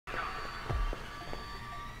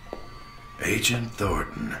Agent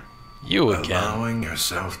Thornton. You again. Allowing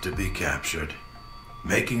yourself to be captured.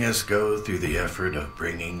 Making us go through the effort of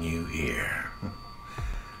bringing you here.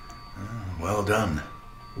 Well done.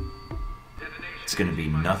 It's gonna be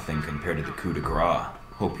nothing compared to the coup de grace.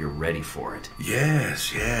 Hope you're ready for it.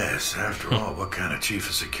 Yes. After all, what kind of chief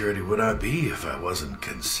of security would I be if I wasn't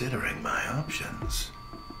considering my options?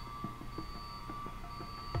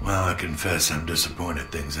 Well, I confess I'm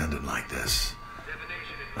disappointed things ended like this.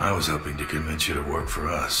 I was hoping to convince you to work for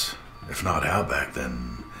us. If not Outback,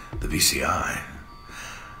 then the VCI.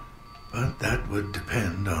 But that would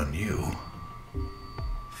depend on you.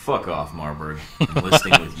 Fuck off, Marburg.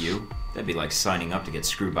 Enlisting with you? That'd be like signing up to get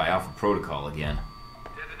screwed by Alpha Protocol again.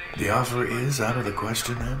 The offer is out of the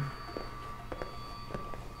question, then?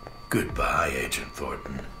 Goodbye, Agent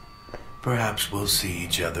Thornton. Perhaps we'll see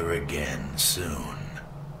each other again soon.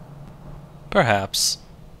 Perhaps.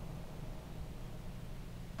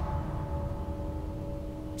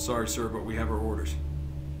 Sorry, sir, but we have our orders.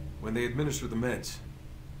 When they administer the meds,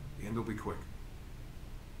 the end will be quick.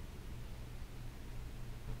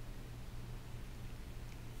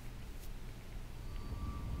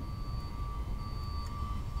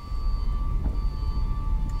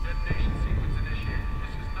 Detonation sequence initiated.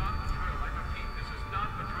 This is not a drill. I repeat, this is not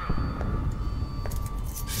a drill.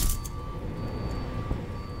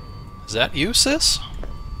 Is that you, sis?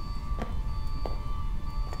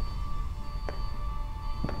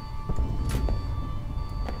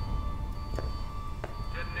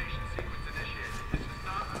 Detonation sequence initiated. This is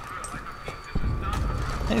not a drill. I repeat, this is not a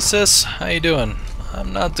drill. Hey sis, how you doing?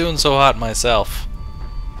 I'm not doing so hot myself.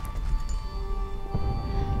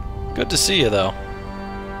 Good to see you though.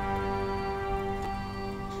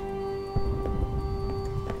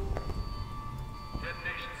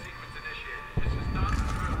 Detonation sequence initiated. This is not a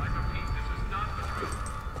drill. I repeat, this is not a drill.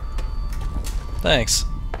 Thanks.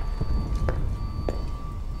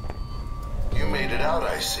 You made it out,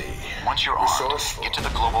 I see. Once you're armed, Resourceful. get to the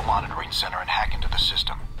Global Monitoring Center and hack into the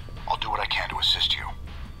system. I'll do what I can to assist you.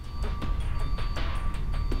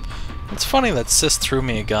 It's funny that sis threw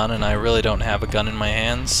me a gun and I really don't have a gun in my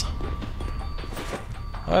hands.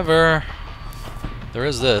 However, there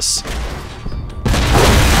is this.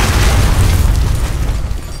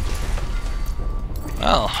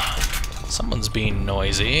 Well, someone's being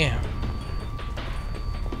noisy.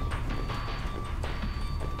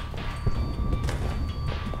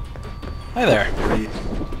 Hi there.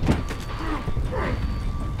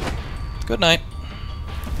 Good night.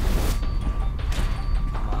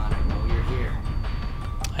 Come on, I know you're here.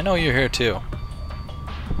 I know you're here too.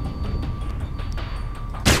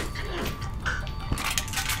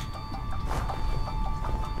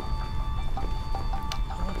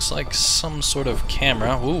 Looks like some sort of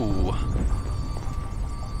camera. Ooh.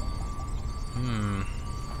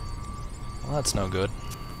 Well, that's no good.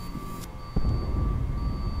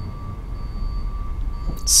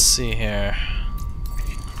 Let's see here.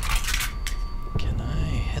 Can I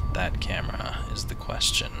hit that camera, is the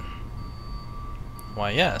question.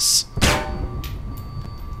 Why, yes.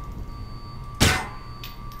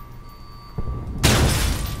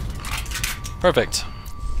 Perfect.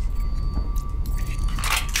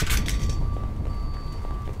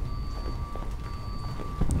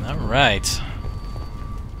 Alright.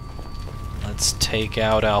 Let's take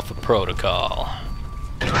out Alpha Protocol.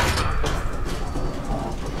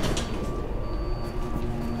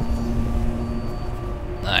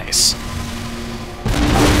 Nice.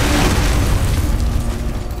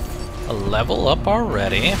 A level up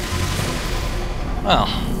already. Well,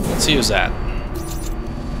 let's use that.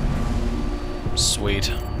 Sweet.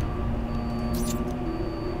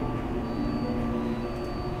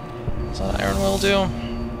 What's that iron will do?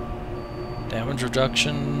 Damage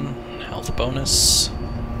reduction, health bonus.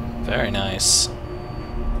 Very nice.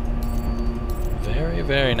 Very,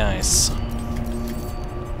 very nice.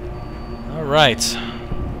 Alright.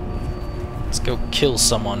 Let's go kill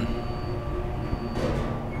someone.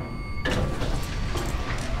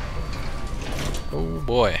 Oh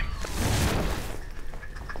boy.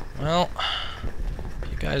 Well,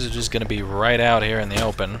 you guys are just gonna be right out here in the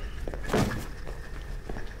open.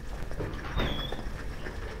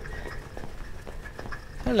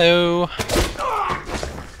 Hello.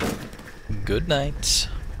 Good night.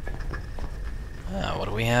 Ah, what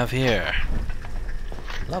do we have here?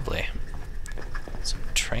 Lovely. Some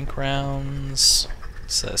trank rounds.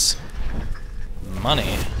 What's this?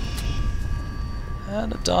 Money.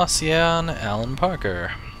 And a dossier on Alan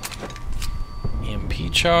Parker.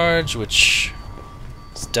 EMP charge, which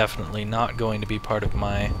is definitely not going to be part of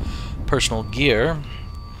my personal gear.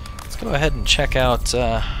 Let's go ahead and check out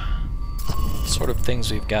sort of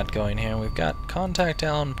things we've got going here. We've got contact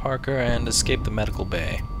Alan Parker and escape the medical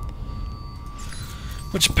bay,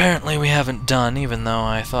 which apparently we haven't done, even though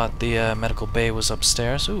I thought the medical bay was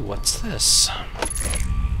upstairs. Ooh, what's this?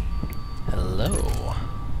 Hello.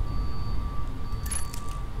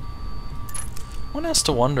 One has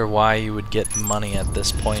to wonder why you would get money at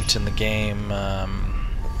this point in the game,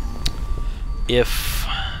 if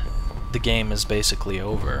the game is basically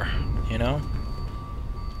over, you know?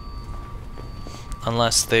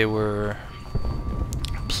 Unless they were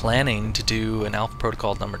planning to do an Alpha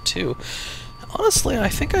Protocol number 2. Honestly, I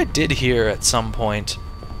think I did hear at some point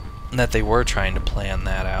that they were trying to plan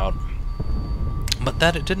that out, but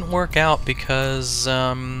that it didn't work out because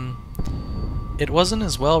it wasn't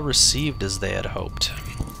as well received as they had hoped,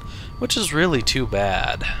 which is really too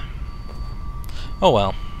bad. Oh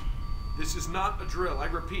well. This is not a drill. I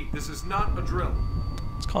repeat, this is not a drill.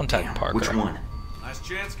 Let's contact Damn, Parker. which one? Last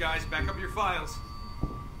chance, guys. Back up your files.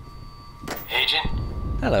 Agent?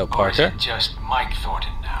 Hello, Or is Parker. it just Mike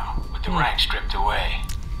Thornton now, with the rank stripped away?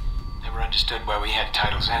 Never understood why we had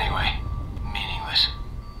titles anyway. Meaningless.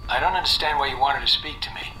 I don't understand why you wanted to speak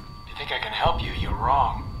to me. If you think I can help you, you're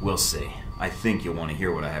wrong. We'll see. I think you'll want to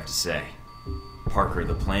hear what I have to say. Parker,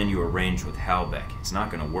 the plan you arranged with Halbeck, it's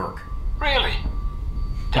not going to work. Really?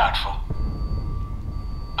 Doubtful.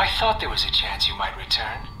 I thought there was a chance you might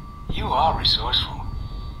return. You are resourceful,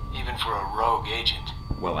 even for a rogue agent.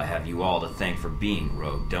 Well, I have you all to thank for being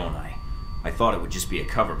rogue, don't I? I thought it would just be a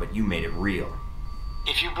cover, but you made it real.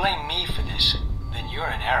 If you blame me for this, then you're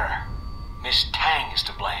in error. Miss Tang is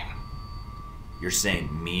to blame. You're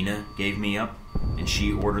saying Mina gave me up, and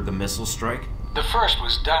she ordered the missile strike? The first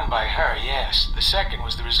was done by her, yes. The second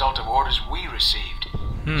was the result of orders we received.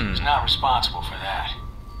 She was not responsible for that.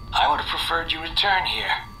 I would have preferred you return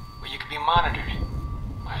here, where you could be monitored.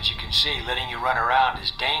 As you can see, letting you run around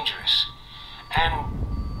is dangerous.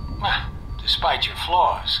 And, well, despite your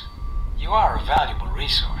flaws, you are a valuable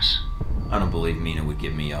resource. I don't believe Mina would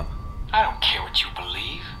give me up. I don't care what you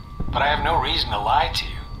believe, but I have no reason to lie to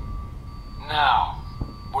you. Now,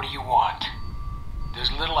 what do you want?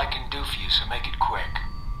 There's little I can do for you, so make it quick.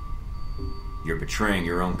 You're betraying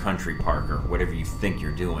your own country, Parker. Whatever you think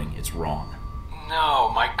you're doing, it's wrong. No,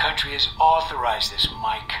 my country has authorized this,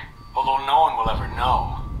 Mike, although no one will ever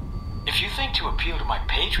know. If you think to appeal to my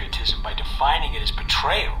patriotism by defining it as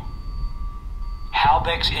betrayal,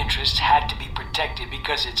 Halbeck's interests had to be protected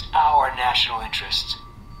because it's our national interests.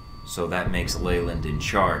 So that makes Leyland in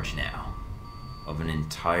charge now? Of an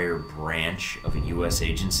entire branch of a U.S.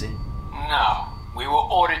 agency? No, we were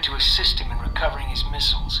ordered to assist him in recovering his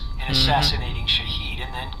missiles, in assassinating Shahid,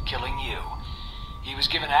 and then killing you. He was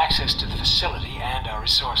given access to the facility and our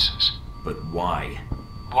resources. But why?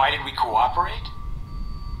 Why did we cooperate?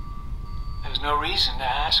 There's no reason to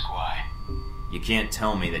ask why. You can't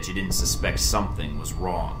tell me that you didn't suspect something was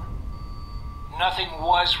wrong. Nothing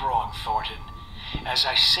was wrong, Thornton. As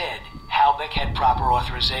I said, Halbeck had proper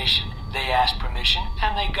authorization. They asked permission,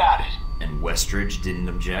 and they got it. And Westridge didn't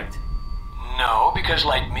object? No, because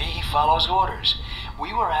like me, he follows orders.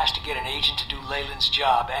 We were asked to get an agent to do Leyland's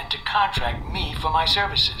job and to contract me for my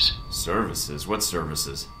services. Services? What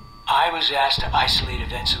services? I was asked to isolate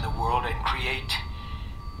events in the world and create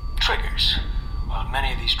triggers. While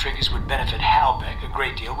many of these triggers would benefit Halbeck, a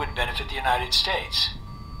great deal would benefit the United States.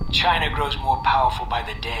 China grows more powerful by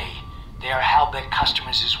the day. They are Halbeck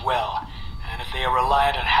customers as well, and if they are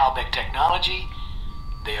reliant on Halbeck technology,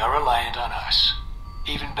 they are reliant on us.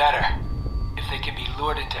 Even better, if they can be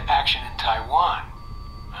lured into action in Taiwan,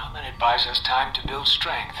 well, then it buys us time to build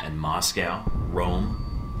strength. And Moscow? Rome?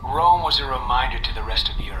 Rome was a reminder to the rest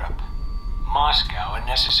of Europe. Moscow, a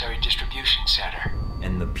necessary distribution center.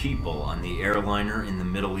 And the people on the airliner in the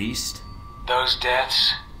Middle East? Those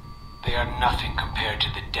deaths, they are nothing compared to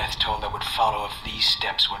the death toll that would follow if these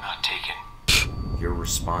steps were not taken. You're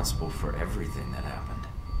responsible for everything that happened.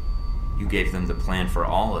 You gave them the plan for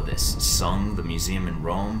all of this. Sung, the museum in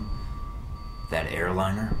Rome, that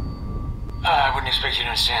airliner. I wouldn't expect you to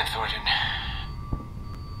understand, Thornton.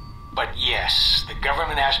 But yes, the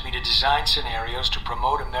government asked me to design scenarios to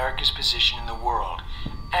promote America's position in the world,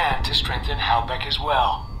 and to strengthen Halbeck as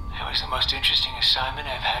well. It was the most interesting assignment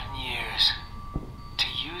I've had in years. To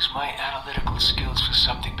use my analytical skills for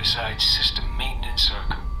something besides system maintenance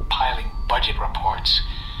or compiling budget reports.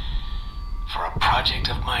 For a project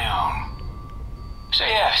of my own. So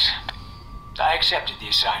yes, I accepted the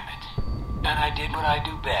assignment. And I did what I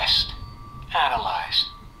do best. Analyze.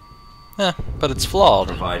 But it's flawed.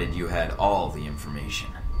 Provided you had all the information.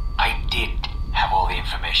 I did have all the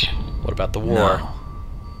information. What about the war?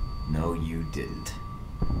 No, you didn't.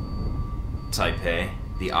 Taipei,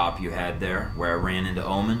 The op you had there, where I ran into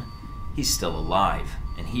Omen, he's still alive,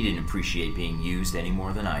 and he didn't appreciate being used any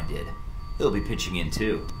more than I did. He'll be pitching in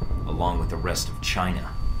too, along with the rest of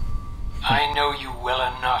China. I know you well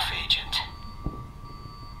enough, Agent.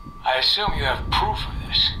 I assume you have proof of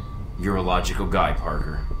this. You're a logical guy,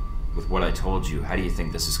 Parker. With what I told you, how do you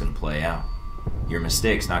think this is going to play out? Your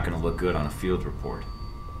mistake's not going to look good on a field report,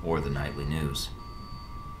 or the nightly news.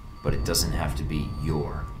 But it doesn't have to be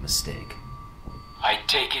your mistake. I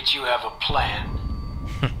take it you have a plan.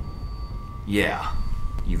 Yeah,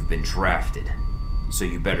 you've been drafted. So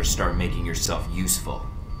you better start making yourself useful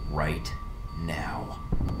right now.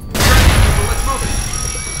 Let's move it.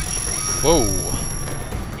 Whoa.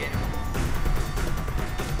 Yeah.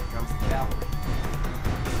 Here comes the cavalry.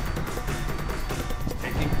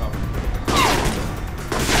 Taking cover.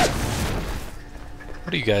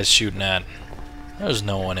 What are you guys shooting at? There's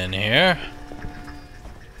no one in here.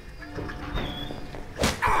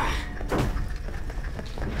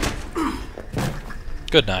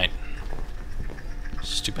 Good night.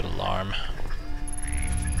 Stupid alarm.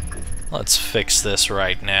 Let's fix this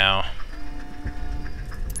right now.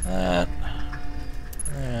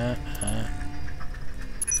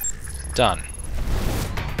 Done.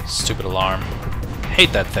 Stupid alarm.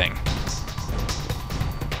 Hate that thing.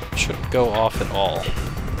 Shouldn't go off at all.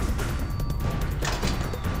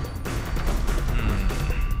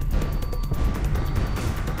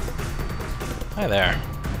 Hi there.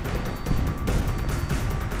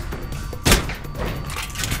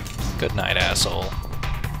 Good night, asshole.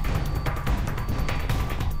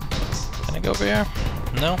 Can I go over here?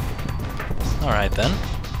 No? Alright then.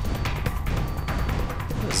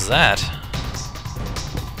 What is that?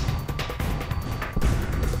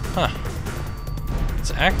 Huh. It's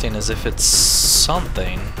acting as if it's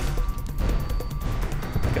something.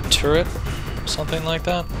 Like a turret? Something like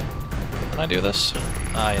that? Can I do this?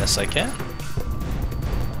 Ah, yes I can.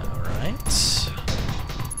 Alright.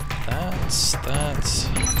 That's...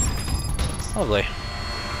 Lovely.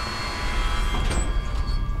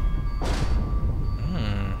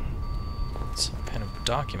 Some kind of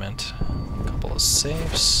document. A couple of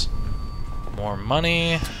safes. More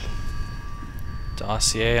money.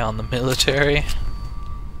 Dossier on the military.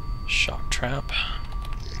 Shock trap.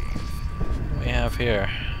 What do we have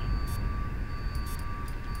here?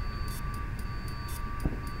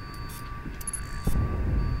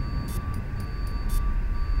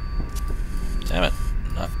 Damn it.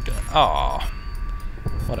 Not gonna. Aw.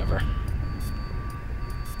 Whatever.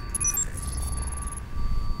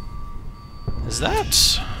 Is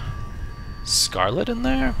that Scarlet in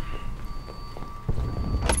there?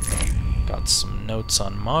 Got some notes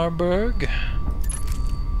on Marburg.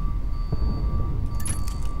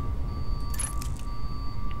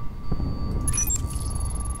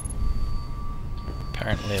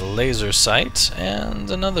 Apparently a laser sight and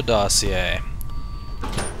another dossier.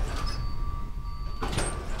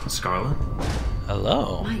 Scarlet?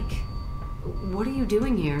 Hello. Mike, what are you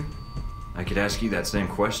doing here? I could ask you that same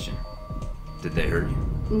question. Did they hurt you?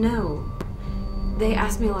 No. They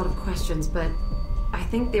asked me a lot of questions, but I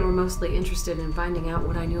think they were mostly interested in finding out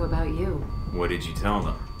what I knew about you. What did you tell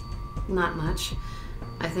them? Not much.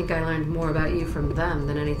 I think I learned more about you from them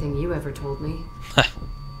than anything you ever told me.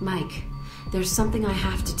 Mike, there's something I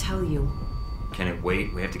have to tell you. Can it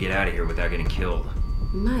wait? We have to get out of here without getting killed.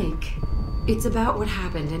 Mike, it's about what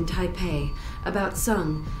happened in Taipei, about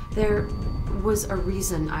Sung. There was a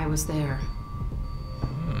reason I was there.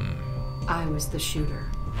 I was the shooter.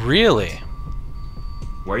 Really?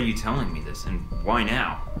 Why are you telling me this, and why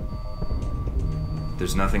now?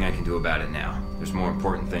 There's nothing I can do about it now. There's more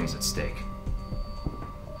important things at stake.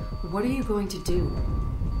 What are you going to do?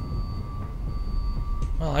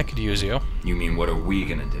 Well, I could use you. You mean, what are we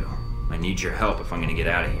gonna do? I need your help if I'm gonna get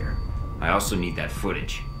out of here. I also need that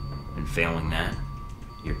footage. And failing that,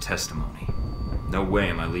 your testimony. No way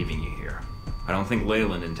am I leaving you here. I don't think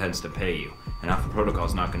Leyland intends to pay you, and Alpha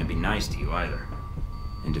Protocol's not gonna be nice to you either.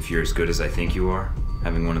 And if you're as good as I think you are,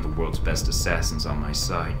 having one of the world's best assassins on my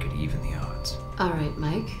side could even the odds. All right,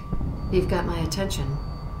 Mike. You've got my attention.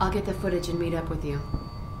 I'll get the footage and meet up with you.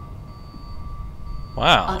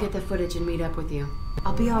 Wow. I'll get the footage and meet up with you.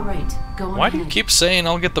 I'll be all right. Go on Why ahead. do you keep saying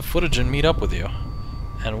I'll get the footage and meet up with you?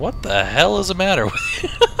 And what the hell is the matter with you?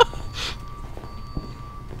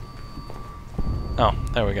 Oh,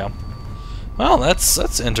 there we go. Well,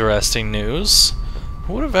 that's interesting news.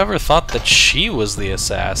 Who would have ever thought that she was the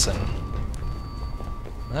assassin?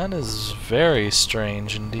 That is very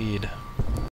strange indeed.